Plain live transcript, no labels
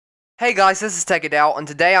Hey guys, this is Take It Out, and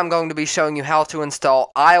today I'm going to be showing you how to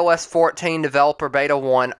install iOS 14 Developer Beta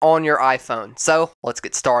 1 on your iPhone. So, let's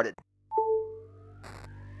get started.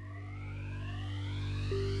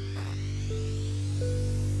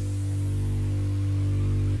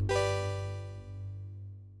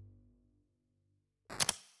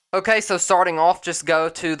 Okay, so starting off, just go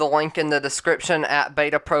to the link in the description at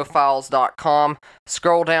betaprofiles.com.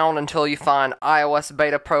 Scroll down until you find iOS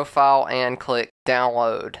Beta Profile and click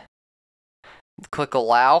Download. Click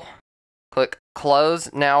Allow. Click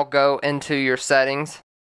Close. Now go into your settings,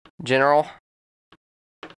 General,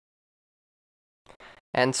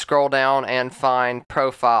 and scroll down and find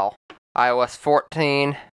Profile. iOS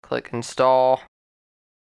 14. Click Install.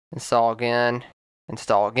 Install again.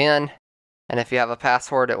 Install again. And if you have a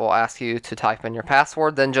password, it will ask you to type in your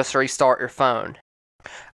password, then just restart your phone.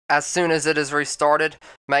 As soon as it is restarted,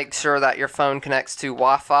 make sure that your phone connects to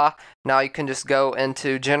Wi-Fi. Now you can just go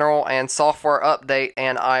into General and Software Update,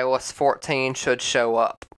 and iOS 14 should show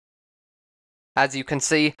up. As you can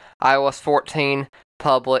see, iOS 14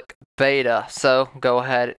 Public Beta. So go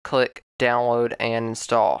ahead, click Download and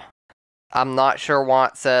Install. I'm not sure why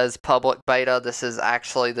it says Public Beta. This is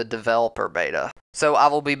actually the Developer Beta. So I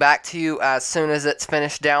will be back to you as soon as it's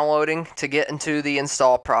finished downloading to get into the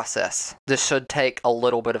install process. This should take a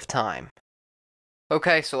little bit of time.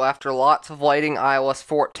 Okay, so after lots of waiting, iOS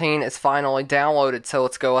 14 is finally downloaded, so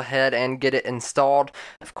let's go ahead and get it installed.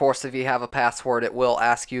 Of course, if you have a password, it will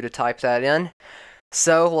ask you to type that in.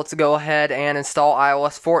 So let's go ahead and install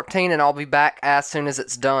iOS 14, and I'll be back as soon as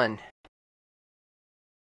it's done.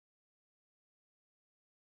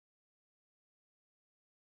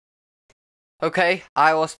 Okay,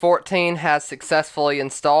 iOS 14 has successfully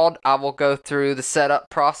installed. I will go through the setup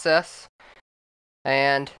process.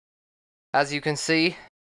 And as you can see,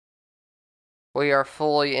 we are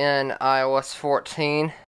fully in iOS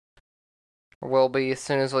 14. Will be as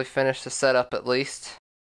soon as we finish the setup at least.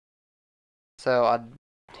 So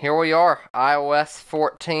here we are, iOS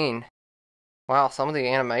 14. Wow, some of the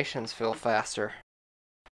animations feel faster.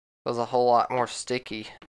 Feels a whole lot more sticky.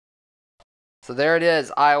 So there it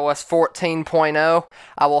is, iOS 14.0.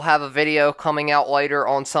 I will have a video coming out later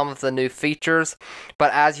on some of the new features.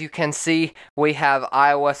 But as you can see, we have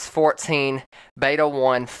iOS 14 Beta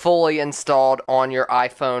 1 fully installed on your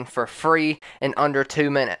iPhone for free in under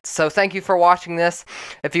 2 minutes. So thank you for watching this.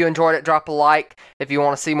 If you enjoyed it, drop a like. If you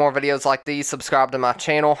want to see more videos like these, subscribe to my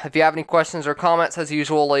channel. If you have any questions or comments, as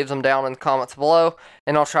usual, leave them down in the comments below,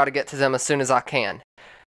 and I'll try to get to them as soon as I can.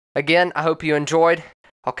 Again, I hope you enjoyed.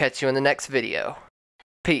 I'll catch you in the next video.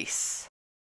 Peace.